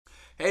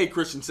Hey,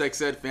 Christian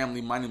Sex Ed family,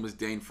 my name is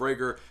Dane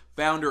Frager,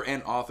 founder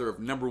and author of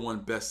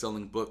 #1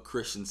 best-selling book,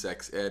 Christian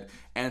Sex Ed.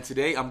 And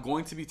today I'm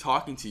going to be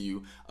talking to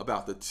you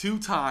about the 2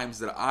 times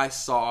that I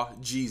saw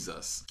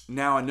Jesus.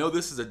 Now, I know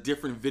this is a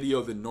different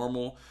video than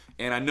normal,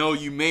 and I know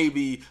you may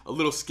be a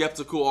little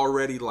skeptical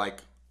already, like,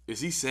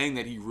 is he saying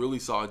that he really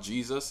saw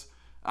Jesus?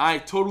 I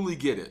totally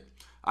get it.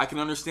 I can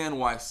understand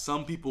why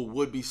some people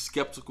would be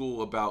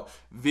skeptical about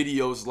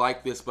videos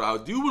like this, but I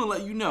do want to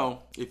let you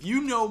know, if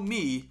you know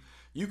me,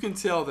 you can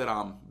tell that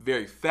I'm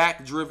very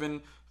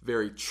fact-driven,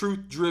 very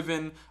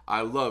truth-driven.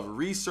 I love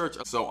research,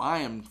 so I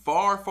am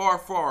far, far,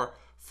 far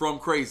from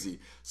crazy.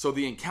 So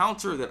the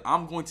encounter that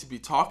I'm going to be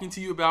talking to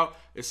you about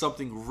is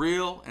something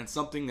real and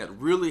something that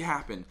really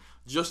happened.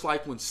 Just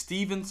like when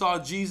Stephen saw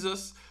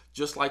Jesus,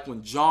 just like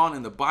when John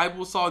in the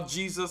Bible saw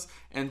Jesus,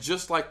 and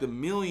just like the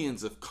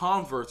millions of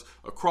converts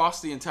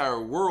across the entire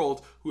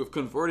world who have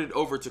converted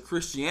over to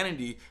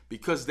Christianity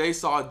because they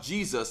saw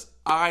Jesus,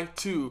 I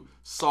too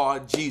saw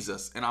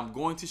Jesus. And I'm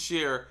going to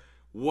share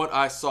what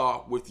I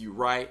saw with you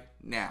right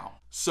now.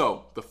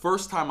 So, the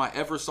first time I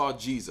ever saw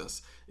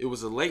Jesus, it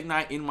was a late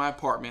night in my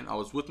apartment. I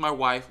was with my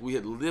wife. We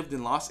had lived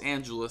in Los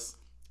Angeles,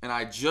 and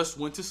I just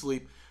went to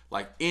sleep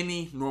like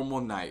any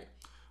normal night.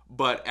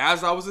 But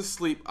as I was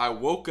asleep, I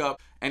woke up,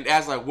 and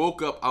as I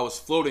woke up, I was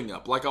floating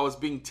up, like I was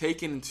being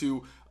taken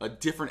into a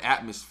different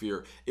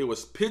atmosphere. It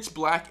was pitch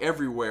black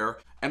everywhere,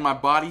 and my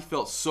body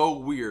felt so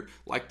weird,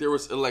 like there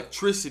was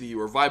electricity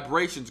or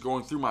vibrations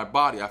going through my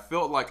body. I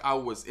felt like I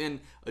was in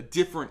a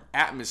different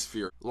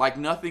atmosphere, like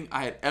nothing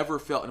I had ever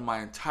felt in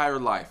my entire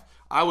life.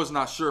 I was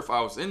not sure if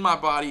I was in my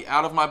body,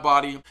 out of my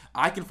body.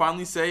 I can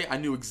finally say I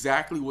knew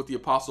exactly what the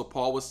Apostle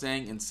Paul was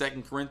saying in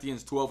 2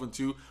 Corinthians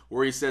 12:2,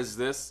 where he says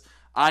this: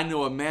 I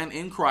know a man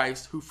in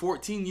Christ who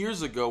 14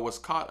 years ago was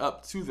caught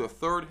up to the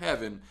third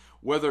heaven.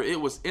 Whether it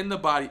was in the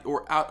body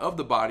or out of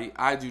the body,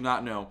 I do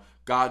not know.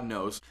 God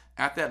knows.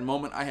 At that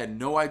moment, I had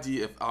no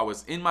idea if I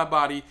was in my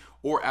body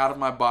or out of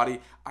my body.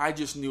 I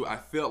just knew I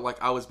felt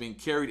like I was being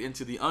carried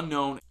into the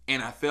unknown,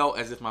 and I felt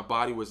as if my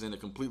body was in a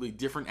completely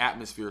different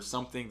atmosphere,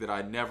 something that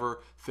I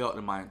never felt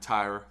in my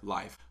entire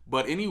life.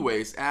 But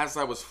anyways, as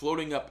I was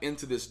floating up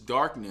into this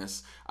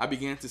darkness, I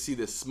began to see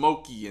this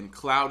smoky and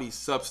cloudy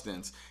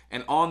substance.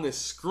 And on this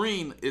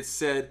screen, it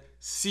said,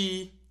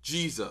 "See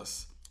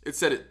Jesus." It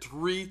said it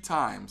 3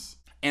 times.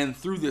 And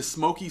through this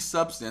smoky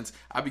substance,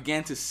 I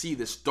began to see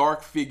this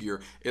dark figure.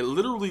 It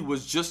literally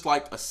was just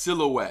like a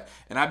silhouette.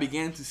 And I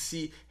began to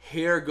see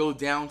hair go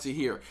down to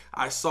here.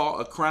 I saw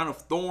a crown of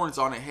thorns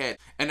on a head.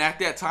 And at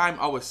that time,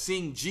 I was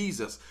seeing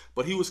Jesus,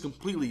 but he was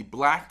completely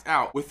blacked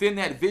out. Within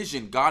that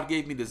vision, God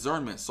gave me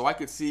discernment so I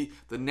could see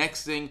the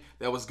next thing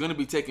that was going to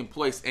be taking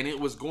place. And it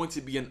was going to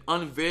be an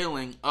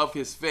unveiling of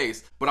his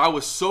face. But I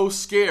was so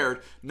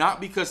scared, not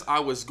because I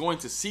was going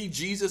to see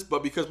Jesus,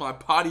 but because my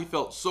body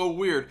felt so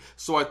weird.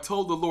 So I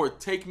told the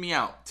Lord, take me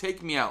out,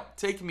 take me out,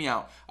 take me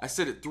out. I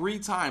said it 3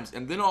 times,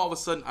 and then all of a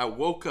sudden I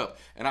woke up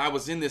and I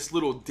was in this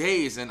little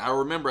daze. And I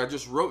remember I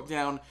just wrote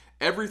down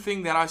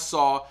everything that I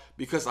saw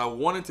because I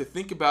wanted to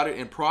think about it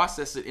and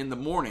process it in the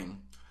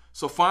morning.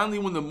 So finally,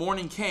 when the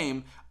morning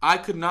came, I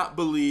could not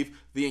believe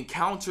the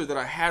encounter that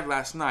I had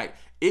last night.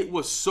 It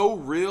was so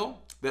real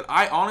that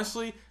I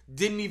honestly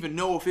didn't even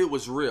know if it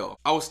was real.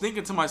 I was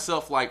thinking to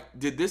myself, like,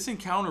 did this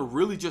encounter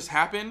really just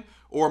happen,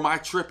 or am I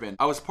tripping?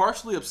 I was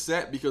partially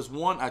upset because,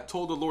 one, I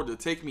told the Lord to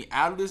take me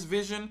out of this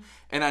vision,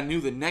 and I knew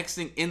the next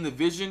thing in the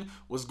vision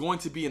was going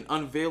to be an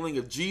unveiling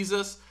of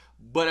Jesus.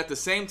 But at the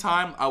same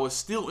time, I was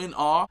still in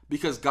awe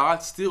because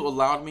God still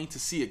allowed me to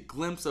see a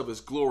glimpse of his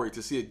glory,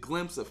 to see a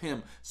glimpse of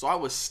him. So I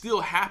was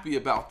still happy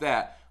about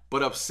that,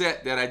 but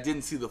upset that I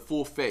didn't see the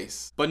full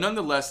face. But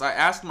nonetheless, I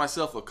asked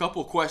myself a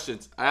couple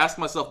questions. I asked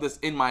myself this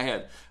in my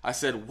head. I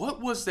said,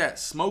 what was that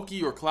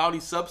smoky or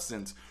cloudy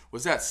substance?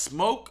 Was that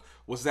smoke?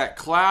 Was that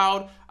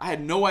cloud? I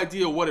had no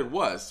idea what it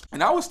was.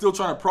 And I was still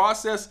trying to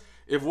process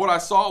if what I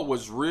saw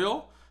was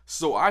real.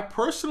 So I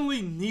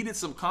personally needed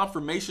some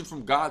confirmation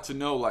from God to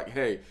know, like,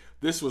 hey,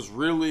 this was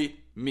really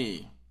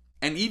me.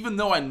 And even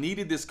though I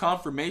needed this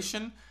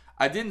confirmation,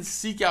 I didn't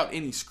seek out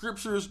any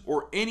scriptures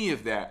or any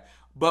of that.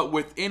 But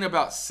within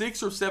about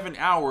 6 or 7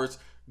 hours,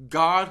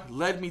 God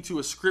led me to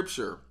a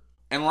scripture.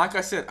 And like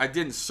I said, I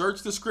didn't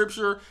search the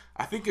scripture.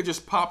 I think it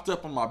just popped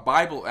up on my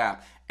Bible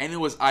app. And it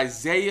was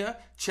Isaiah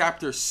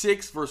chapter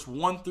 6, verse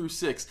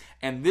 1-6.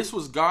 And this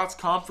was God's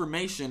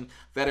confirmation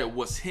that it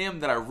was him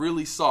that I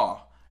really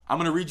saw. I'm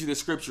going to read you the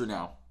scripture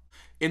now.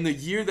 In the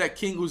year that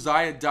King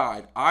Uzziah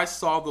died, I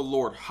saw the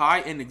Lord high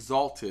and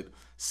exalted,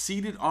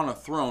 seated on a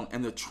throne,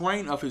 and the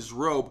train of his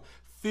robe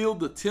filled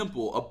the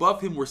temple.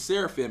 Above him were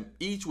seraphim,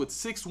 each with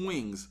 6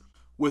 wings.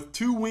 With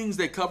 2 wings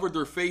they covered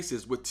their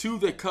faces, with 2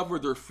 they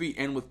covered their feet,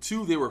 and with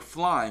 2 they were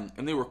flying,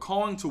 and they were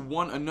calling to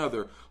one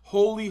another,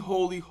 Holy,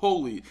 holy,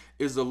 holy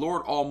is the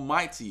Lord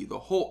Almighty. The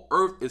whole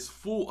earth is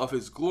full of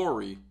his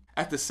glory.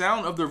 At the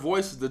sound of their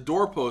voices, the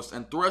doorposts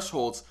and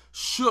thresholds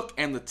shook,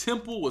 and the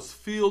temple was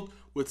filled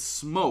with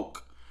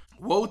smoke.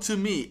 Woe to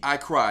me, I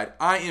cried.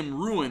 I am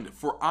ruined,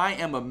 for I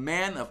am a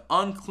man of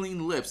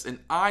unclean lips, and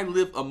I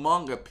live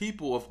among a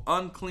people of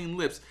unclean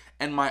lips,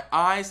 and my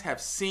eyes have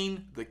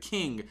seen the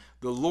King,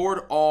 the Lord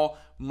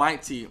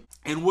Almighty.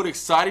 And what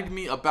excited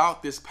me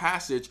about this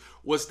passage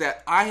was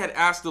that I had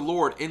asked the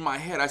Lord in my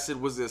head, I said,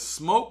 was this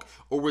smoke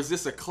or was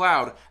this a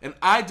cloud? And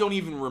I don't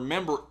even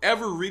remember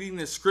ever reading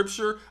this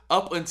scripture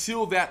up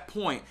until that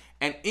point.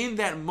 And in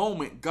that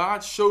moment,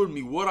 God showed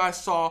me what I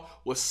saw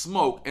was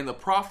smoke. And the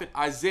prophet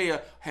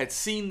Isaiah had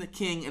seen the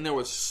King and there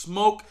was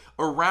smoke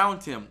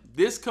around him.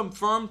 This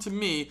confirmed to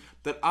me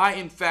that I,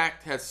 in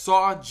fact, had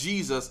saw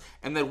Jesus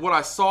and that what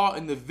I saw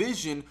in the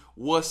vision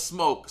was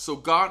smoke. So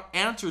God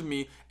answered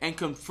me and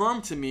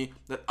confirmed to me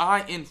that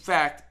I, in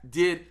fact,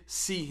 did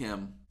see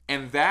him.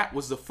 And that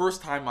was the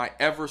first time I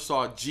ever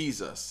saw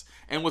Jesus.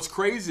 And what's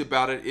crazy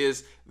about it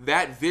is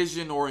that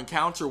vision or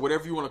encounter,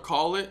 whatever you want to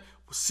call it,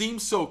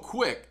 seemed so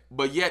quick,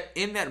 but yet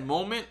in that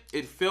moment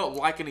it felt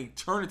like an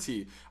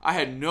eternity. I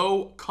had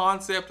no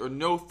concept or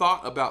no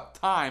thought about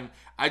time.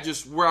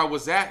 Where I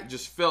was at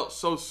just felt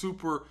so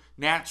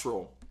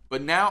supernatural.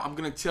 But now I'm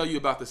going to tell you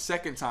about the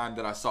second time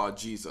that I saw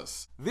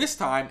Jesus. This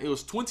time it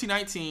was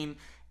 2019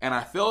 and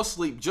I fell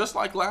asleep just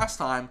like last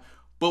time,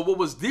 but what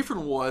was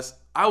different was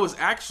I was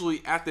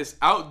actually at this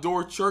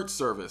outdoor church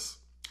service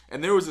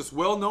and there was this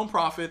well-known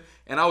prophet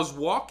and I was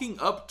walking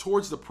up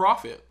towards the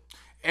prophet.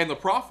 And the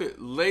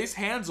prophet lays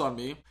hands on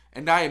me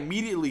and I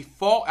immediately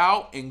fall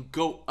out and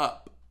go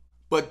up.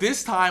 But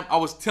this time I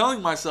was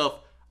telling myself,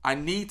 I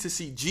need to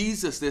see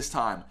Jesus this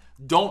time.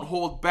 Don't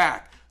hold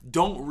back.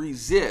 Don't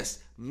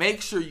resist.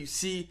 Make sure you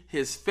see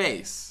his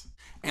face.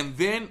 And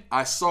then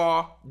I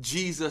saw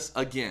Jesus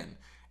again.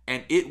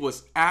 And it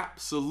was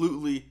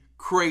absolutely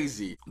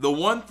crazy. The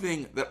one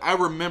thing that I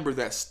remember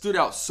that stood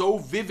out so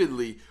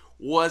vividly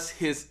was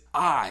his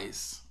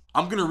eyes.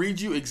 I'm going to read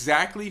you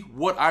exactly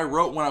what I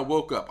wrote when I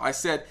woke up. I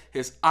said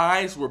his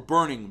eyes were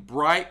burning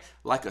bright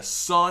like a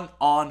sun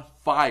on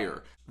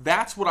fire.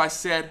 That's what I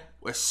said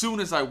as soon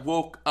as I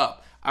woke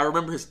up. I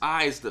remember his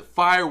eyes, the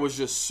fire was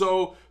just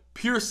so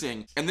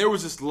piercing and there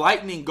was this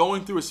lightning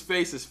going through his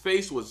face. His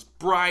face was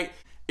bright.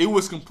 It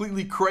was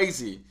completely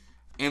crazy.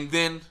 And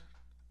then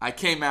I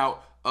came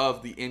out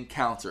of the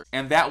encounter.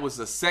 And that was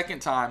the second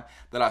time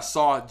that I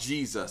saw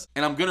Jesus.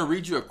 And I'm going to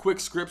read you a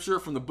quick scripture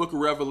from the book of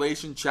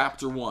Revelation,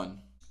 chapter 1.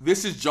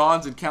 This is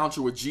John's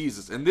encounter with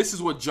Jesus, and this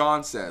is what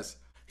John says.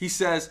 He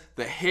says,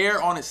 the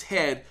hair on his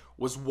head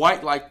was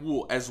white like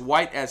wool, as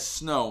white as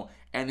snow,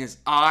 and his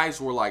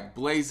eyes were like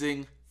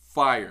blazing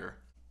fire.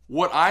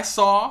 What I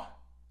saw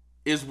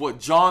is what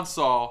John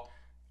saw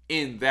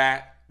in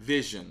that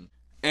vision.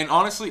 And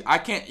honestly, I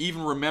can't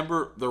even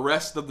remember the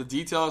rest of the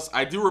details.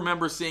 I do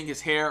remember seeing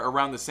his hair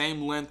around the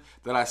same length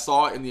that I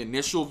saw in the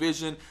initial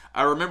vision.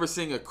 I remember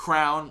seeing a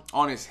crown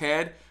on his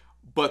head,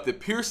 but the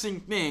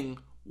piercing thing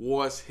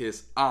was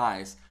his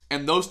eyes.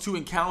 And those two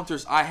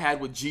encounters I had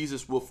with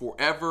Jesus will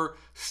forever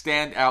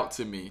stand out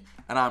to me.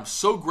 And I'm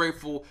so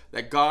grateful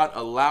that God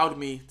allowed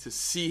me to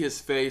see his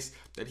face,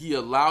 that he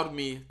allowed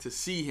me to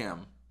see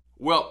him.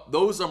 Well,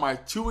 those are my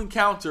two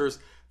encounters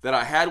that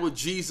I had with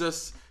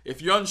Jesus.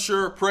 If you're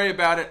unsure, pray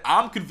about it.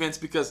 I'm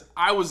convinced because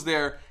I was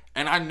there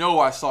and I know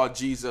I saw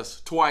Jesus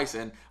twice.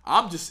 And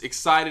I'm just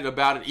excited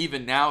about it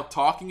even now,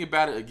 talking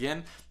about it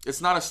again.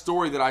 It's not a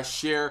story that I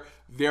share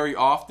very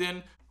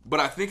often, but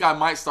I think I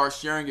might start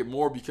sharing it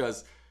more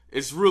because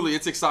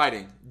it's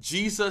exciting.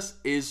 Jesus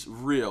is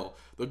real.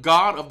 The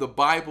God of the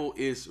Bible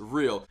is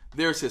real.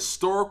 There's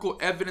historical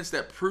evidence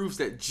that proves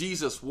that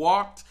Jesus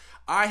walked.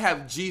 I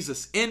have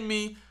Jesus in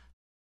me.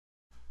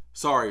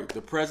 Sorry,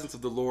 the presence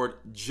of the Lord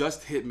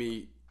just hit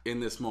me in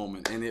this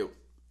moment, and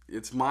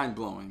it's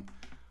mind-blowing.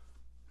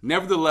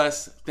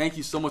 Nevertheless, thank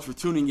you so much for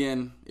tuning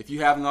in. If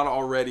you have not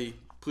already,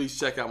 please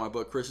check out my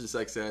book, Christian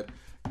Sex Ed.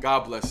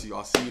 God bless you.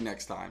 I'll see you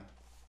next time.